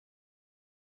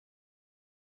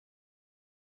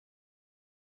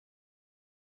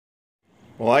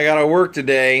Well, I gotta work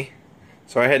today,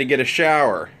 so I had to get a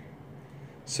shower.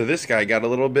 So this guy got a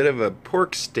little bit of a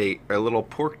pork steak, a little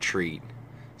pork treat,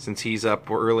 since he's up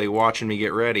early watching me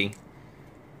get ready.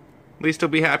 At least he'll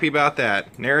be happy about that.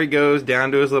 And there he goes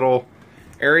down to his little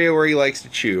area where he likes to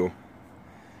chew.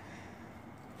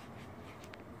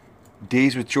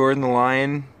 Days with Jordan the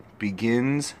Lion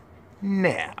begins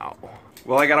now.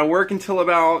 Well, I gotta work until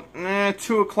about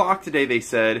 2 o'clock today, they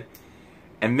said.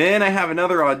 And then I have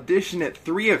another audition at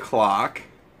 3 o'clock.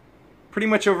 Pretty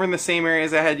much over in the same area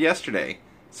as I had yesterday.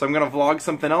 So I'm gonna vlog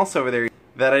something else over there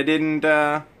that I didn't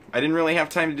really have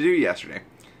time to do yesterday.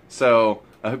 So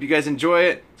I hope you guys enjoy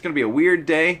it. It's gonna be a weird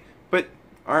day, but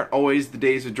aren't always the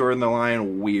days with Jordan the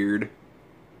Lion weird?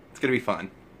 It's gonna be fun.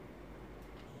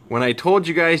 When I told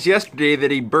you guys yesterday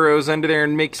that he burrows under there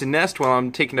and makes a nest while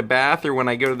I'm taking a bath or when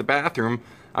I go to the bathroom,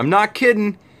 I'm not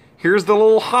kidding. Here's the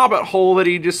little hobbit hole that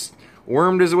he just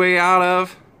wormed his way out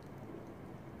of.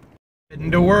 Getting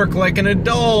to work like an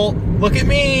adult. Look at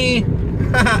me!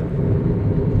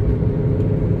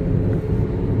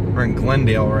 We're in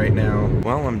Glendale right now.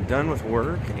 Well, I'm done with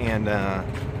work and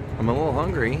I'm a little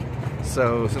hungry.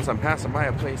 So since I'm passing by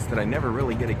a place that I never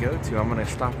really get to go to, I'm gonna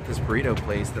stop at this burrito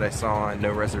place that I saw on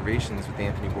No Reservations with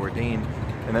Anthony Bourdain.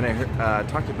 And then I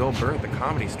talked to Bill Burr at the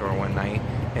Comedy Store one night,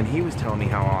 and he was telling me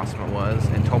how awesome it was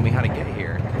and told me how to get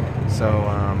here. So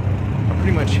I'm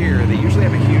pretty much here. They usually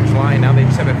have a huge line. Now they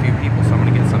just have a few people, so I'm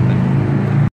gonna get something.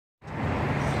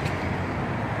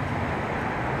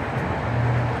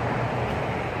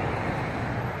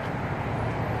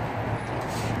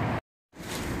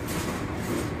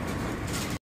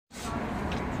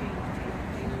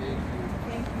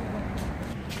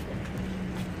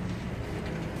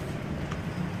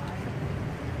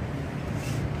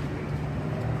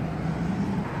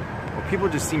 People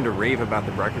just seem to rave about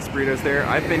the breakfast burritos there.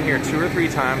 I've been here 2 or 3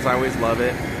 times. I always love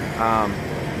it.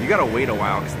 You gotta wait a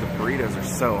while because the burritos are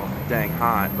so dang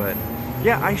hot. But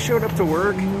yeah, I showed up to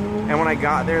work, and when I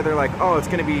got there, they're like, oh, it's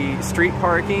gonna be street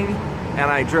parking. And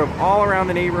I drove all around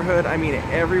the neighborhood. I mean,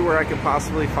 everywhere I could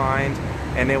possibly find.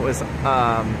 And it was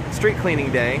street cleaning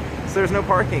day, so there's no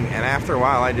parking. And after a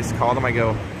while, I just called them. I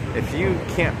go, if you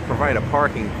can't provide a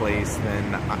parking place,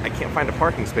 then I can't find a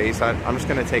parking space. I'm just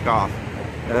gonna take off.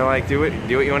 And they're like, do what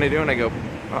you want to do. And I go,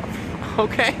 oh,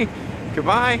 okay,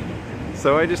 goodbye.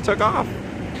 So I just took off.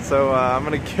 So I'm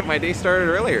going to get my day started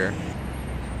earlier.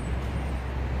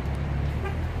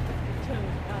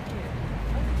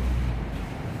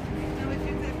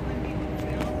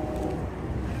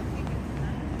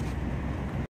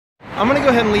 I'm going to go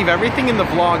ahead and leave everything in the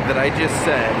vlog that I just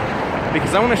said,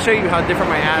 because I want to show you how different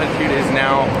my attitude is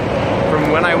now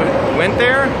from when I went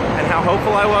there and how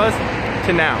hopeful I was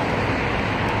to now.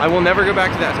 I will never go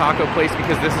back to that taco place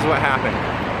because this is what happened.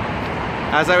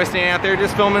 As I was standing out there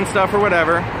just filming stuff or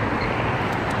whatever,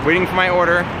 waiting for my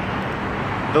order,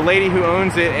 the lady who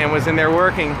owns it and was in there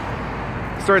working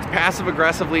starts passive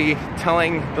aggressively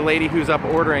telling the lady who's up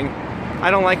ordering, I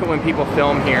don't like it when people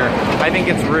film here. I think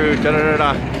it's rude, da da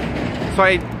da da. So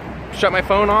I shut my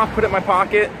phone off, put it in my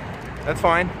pocket. That's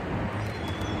fine.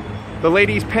 The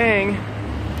lady's paying.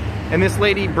 And this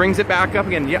lady brings it back up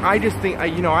again. Yeah, I just think,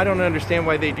 you know, I don't understand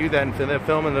why they do that in the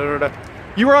film and da, da, da.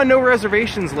 You were on No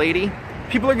Reservations, lady.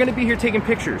 People are gonna be here taking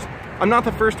pictures. I'm not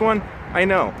the first one, I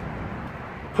know.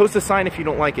 Post a sign if you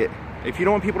don't like it. If you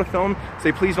don't want people to film,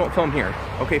 say please don't film here.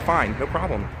 Okay, fine, no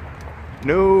problem.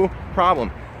 No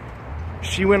problem.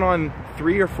 She went on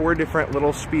 3 or 4 different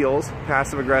little spiels,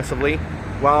 passive aggressively,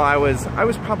 while I was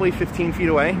probably 15 feet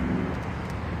away.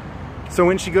 So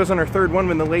when she goes on her 3rd one,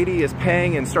 when the lady is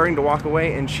paying and starting to walk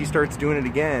away and she starts doing it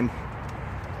again,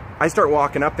 I start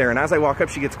walking up there, and as I walk up,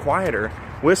 she gets quieter,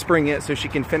 whispering it so she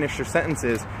can finish her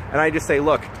sentences. And I just say,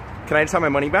 look, can I just have my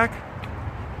money back?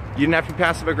 You didn't have to be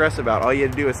passive aggressive about it. All you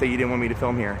had to do is say you didn't want me to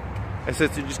film here. I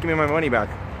said, so just give me my money back.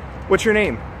 What's your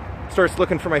name? Starts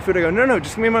looking for my food. I go, no,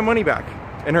 just give me my money back.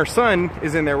 And her son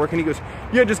is in there working. He goes,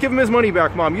 yeah, just give him his money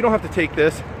back, Mom. You don't have to take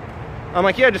this. I'm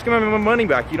like, yeah, just give me my money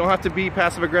back. You don't have to be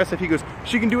passive aggressive. He goes,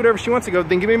 she can do whatever she wants to go.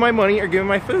 Then give me my money or give me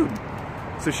my food.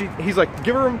 So he's like,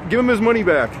 give him his money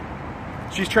back.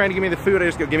 She's trying to give me the food. I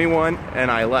just go, give me one,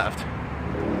 and I left.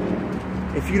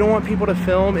 If you don't want people to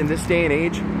film in this day and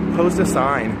age, post a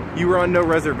sign. You were on No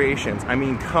Reservations. I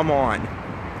mean, come on.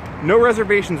 No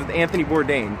Reservations with Anthony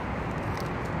Bourdain.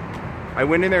 I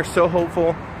went in there so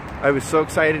hopeful. I was so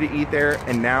excited to eat there,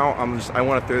 and now I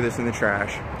want to throw this in the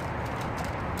trash.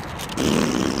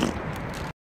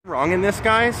 Wrong in this,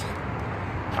 guys?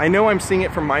 I know I'm seeing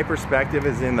it from my perspective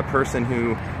as in the person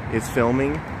who is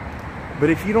filming, but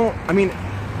if you don't, I mean,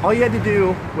 all you had to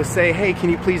do was say, hey, can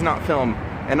you please not film?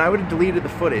 and I would have deleted the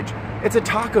footage. It's a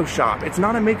taco shop. It's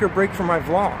not a make or break for my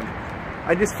vlog.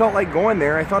 I just felt like going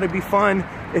there. I thought it'd be fun.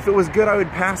 If it was good, I would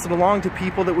pass it along to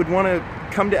people that would want to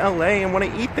come to LA and want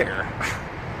to eat there.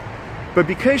 But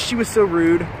because she was so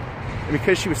rude, and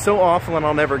because she was so awful and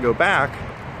I'll never go back,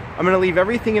 I'm going to leave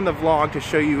everything in the vlog to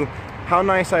show you how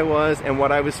nice I was and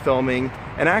what I was filming.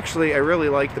 And actually, I really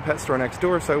liked the pet store next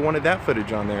door, so I wanted that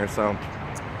footage on there. So,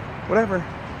 whatever.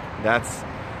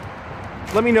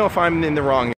 Let me know if I'm in the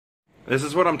wrong. This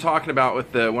is what I'm talking about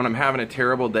with when I'm having a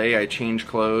terrible day, I change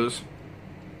clothes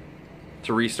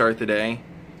to restart the day.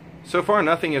 So far,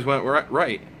 nothing has went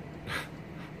right.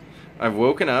 I've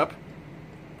woken up,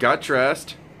 got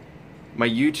dressed, my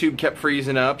YouTube kept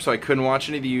freezing up, so I couldn't watch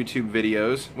any of the YouTube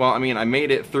videos. Well, I mean, I made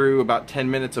it through about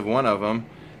 10 minutes of one of them,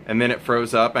 and then it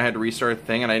froze up. I had to restart the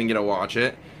thing, and I didn't get to watch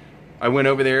it. I went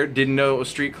over there, didn't know it was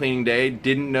street cleaning day,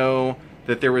 didn't know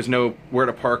that there was nowhere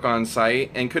to park on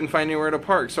site, and couldn't find anywhere to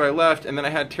park, so I left, and then I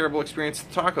had a terrible experience at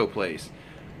the taco place.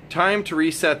 Time to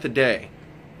reset the day.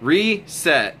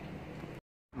 Reset.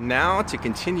 Now to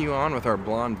continue on with our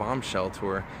blonde bombshell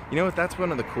tour. You know what, that's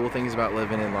one of the cool things about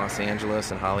living in Los Angeles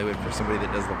and Hollywood for somebody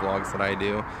that does the vlogs that I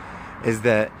do, is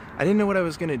that I didn't know what I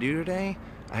was going to do today.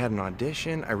 I had an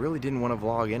audition. I really didn't want to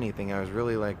vlog anything. I was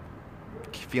really like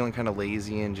feeling kind of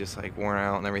lazy and just like worn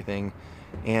out and everything.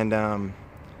 And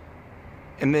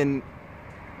then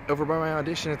over by my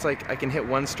audition, it's like I can hit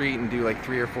one street and do like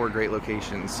 3 or 4 great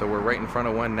locations. So we're right in front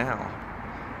of one now.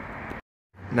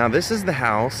 Now this is the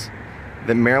house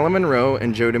that Marilyn Monroe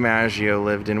and Joe DiMaggio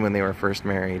lived in when they were first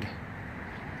married.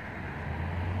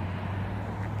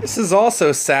 This is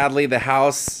also, sadly, the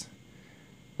house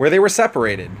where they were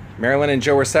separated. Marilyn and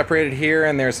Joe were separated here,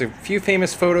 and there's a few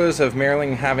famous photos of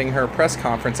Marilyn having her press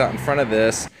conference out in front of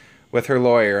this with her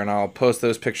lawyer, and I'll post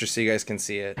those pictures so you guys can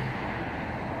see it.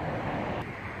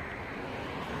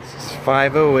 This is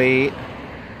 508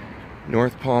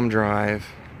 North Palm Drive.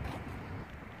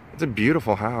 It's a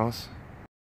beautiful house.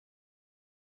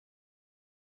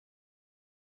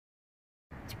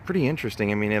 Pretty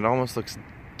interesting. I mean, it almost looks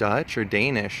Dutch or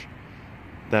Danish,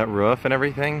 that roof and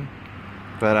everything.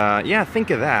 But yeah,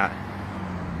 think of that.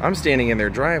 I'm standing in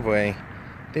their driveway.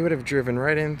 They would have driven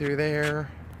right in through there.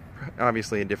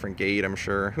 Obviously a different gate, I'm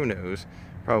sure. Who knows?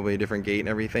 Probably a different gate and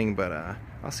everything. But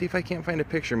I'll see if I can't find a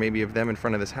picture maybe of them in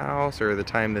front of this house, or the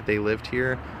time that they lived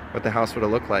here, what the house would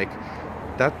have looked like.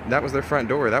 That was their front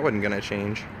door. That wasn't gonna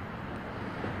change.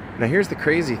 Now here's the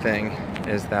crazy thing,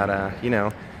 is that you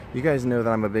know, you guys know that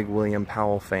I'm a big William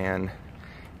Powell fan,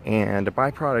 and a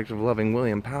byproduct of loving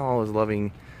William Powell is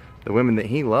loving the women that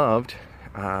he loved,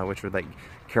 which were like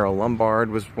Carol Lombard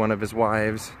was one of his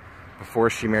wives before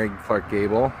she married Clark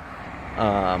Gable.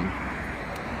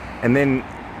 And then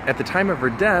at the time of her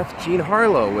death, Jean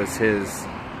Harlow was his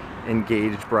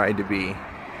engaged bride-to-be.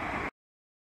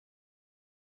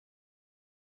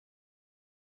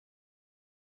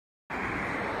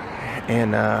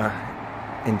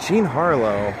 And Jean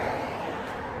Harlow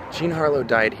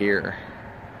died here.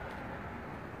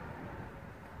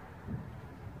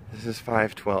 This is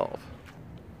 512.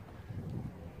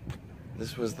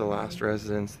 This was the last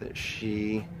residence that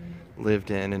she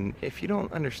lived in. And if you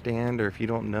don't understand, or if you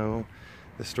don't know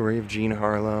the story of Jean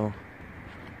Harlow,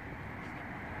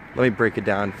 let me break it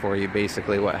down for you,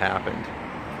 basically what happened.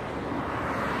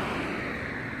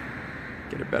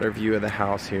 Get a better view of the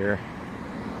house here.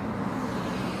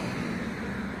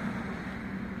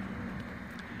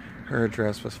 Her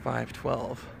address was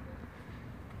 512.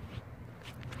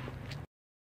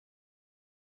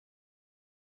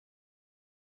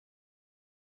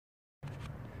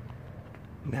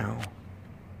 Now,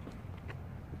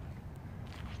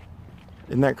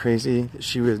 isn't that crazy?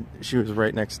 She was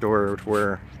right next door to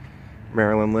where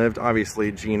Marilyn lived.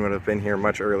 Obviously, Jean would have been here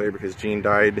much earlier because Jean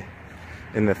died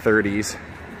in the 30s.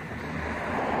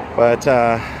 But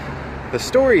the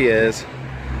story is,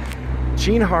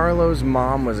 Jean Harlow's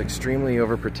mom was extremely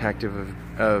overprotective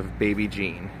of baby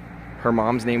Jean. Her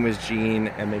mom's name was Jean,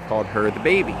 and they called her the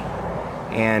baby.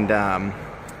 And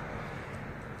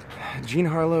Jean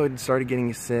Harlow had started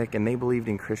getting sick, and they believed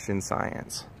in Christian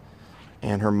Science.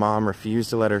 And her mom refused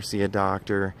to let her see a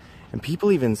doctor. And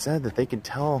people even said that they could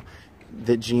tell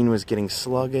that Jean was getting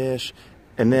sluggish.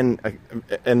 And then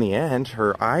in the end,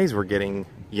 her eyes were getting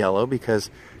yellow because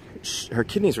her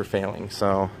kidneys were failing.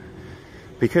 So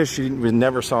because she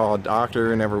never saw a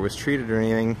doctor, never was treated or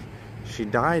anything, she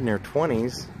died in her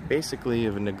 20s, basically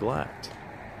of neglect.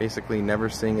 Basically never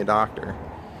seeing a doctor.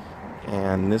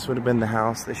 And this would have been the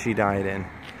house that she died in.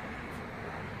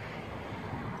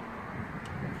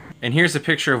 And here's a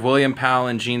picture of William Powell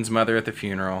and Jean's mother at the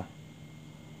funeral.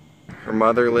 Her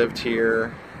mother lived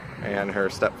here. and her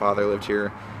stepfather lived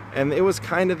here. And it was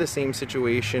kind of the same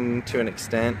situation to an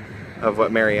extent of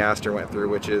what Mary Astor went through,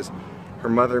 which is her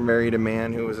mother married a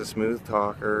man who was a smooth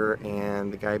talker,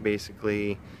 and the guy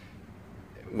basically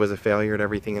was a failure at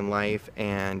everything in life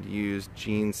and used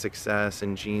Jean's success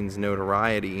and Jean's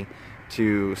notoriety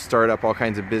to start up all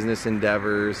kinds of business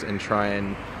endeavors and try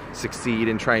and succeed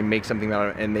and try and make something out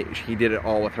of it. And he did it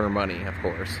all with her money, of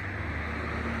course.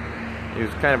 He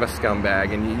was kind of a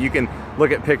scumbag, and you can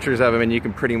look at pictures of him and you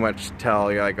can pretty much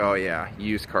tell, you're like, oh yeah,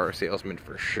 used car salesman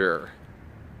for sure.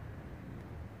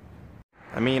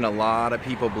 I mean, a lot of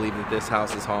people believe that this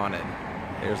house is haunted.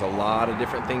 There's a lot of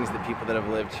different things that people that have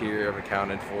lived here have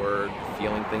accounted for,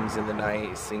 feeling things in the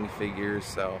night, seeing figures,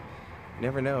 so you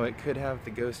never know, it could have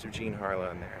the ghost of Jean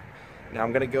Harlow in there. Now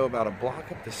I'm gonna go about a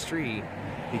block up the street,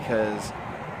 because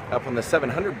up on the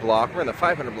 700 block, we're in the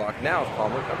 500 block now of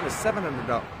Palmer, up on the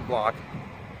 700 block,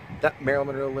 that Marilyn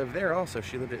Monroe lived there also.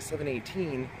 She lived at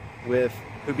 718 with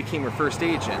who became her first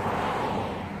agent.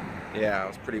 Yeah, it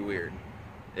was pretty weird.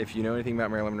 If you know anything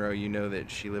about Marilyn Monroe, you know that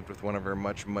she lived with one of her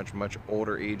much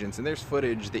older agents, and there's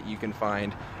footage that you can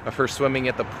find of her swimming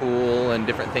at the pool and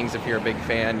different things. If you're a big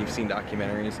fan, you've seen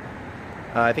documentaries.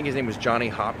 I think his name was Johnny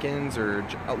Hopkins, or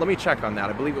let me check on that.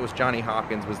 I believe it was Johnny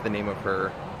Hopkins was the name of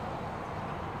her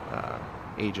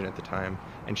agent at the time,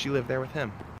 and she lived there with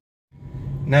him.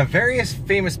 Now, various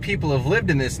famous people have lived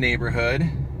in this neighborhood,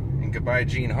 and goodbye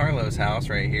Jean Harlow's house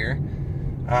right here.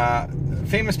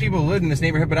 Famous people lived in this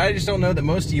neighborhood, but I just don't know that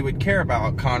most of you would care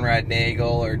about Conrad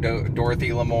Nagel or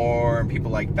Dorothy L'Amour and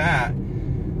people like that.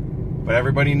 But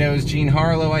everybody knows Jean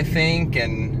Harlow, I think,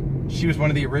 and she was one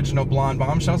of the original blonde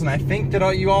bombshells, and I think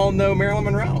that you all know Marilyn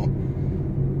Monroe.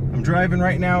 I'm driving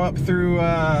right now up through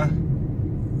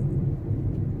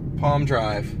Palm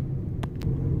Drive.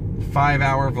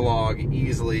 5-hour vlog,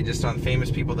 easily, just on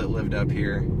famous people that lived up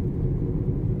here.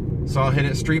 So I'll hit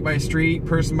it street by street,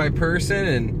 person by person,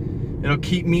 and it'll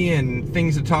keep me in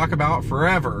things to talk about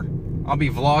forever. I'll be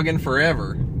vlogging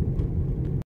forever.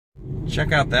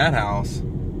 Check out that house.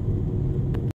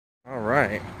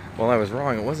 Alright, well I was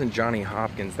wrong, it wasn't Johnny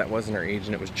Hopkins, that wasn't her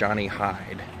agent, it was Johnny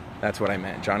Hyde. That's what I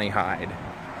meant, Johnny Hyde.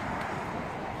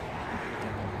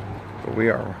 But we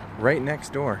are right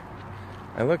next door.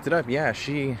 I looked it up, yeah,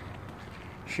 she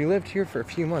lived here for a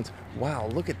few months. Wow,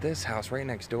 look at this house right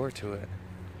next door to it.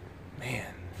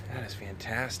 Man, that is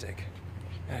fantastic.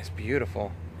 That is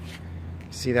beautiful.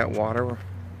 See that water?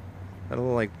 That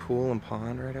little like pool and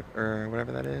pond right up, or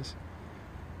whatever that is?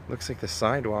 Looks like the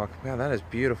sidewalk. Wow, that is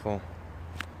beautiful.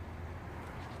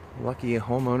 Lucky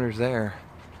homeowners there.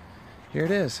 Here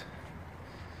it is.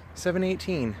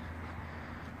 718.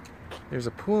 There's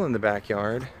a pool in the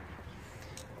backyard.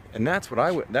 And that's what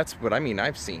I mean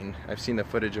I've seen. I've seen the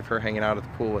footage of her hanging out at the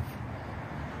pool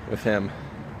with him.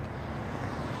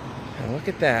 And look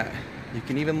at that. You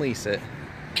can even lease it.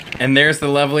 And there's the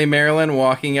lovely Marilyn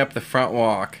walking up the front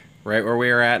walk, right where we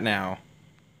are at now.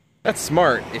 That's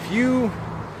smart. If you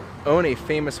own a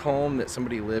famous home that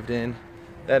somebody lived in,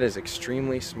 that is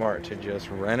extremely smart to just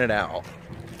rent it out.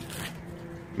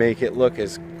 Make it look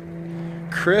as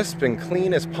crisp and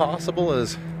clean as possible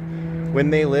as when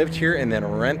they lived here, and then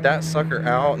rent that sucker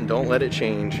out and don't let it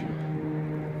change.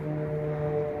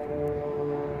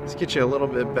 Let's get you a little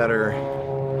bit better.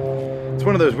 It's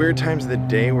one of those weird times of the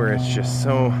day where it's just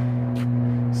so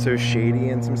shady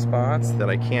in some spots that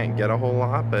I can't get a whole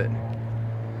lot, but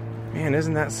man,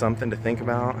 isn't that something to think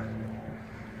about?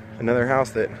 Another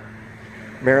house that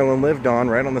Marilyn lived on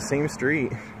right on the same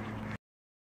street.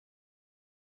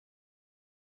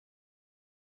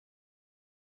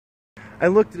 I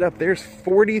looked it up, there's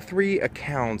 43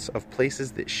 accounts of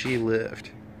places that she lived.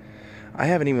 I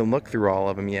haven't even looked through all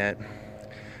of them yet,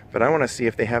 but I want to see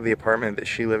if they have the apartment that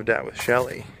she lived at with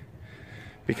Shelley.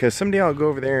 Because someday I'll go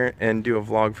over there and do a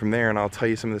vlog from there, and I'll tell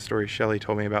you some of the stories Shelley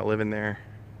told me about living there.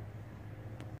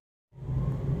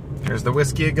 There's the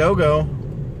Whiskey A Go-Go,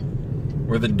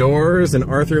 where the Doors and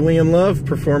Arthur Lee and Love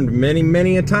performed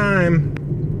many a time.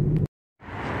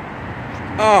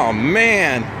 Oh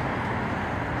man!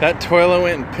 That toilet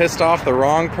went and pissed off the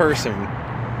wrong person.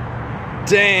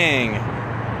 Dang.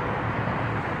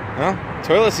 Well,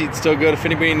 toilet seat's still good if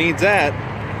anybody needs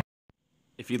that.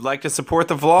 If you'd like to support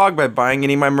the vlog by buying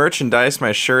any of my merchandise,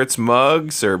 my shirts,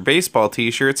 mugs, or baseball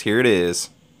t-shirts, here it is.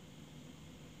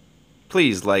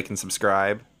 Please like and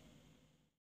subscribe.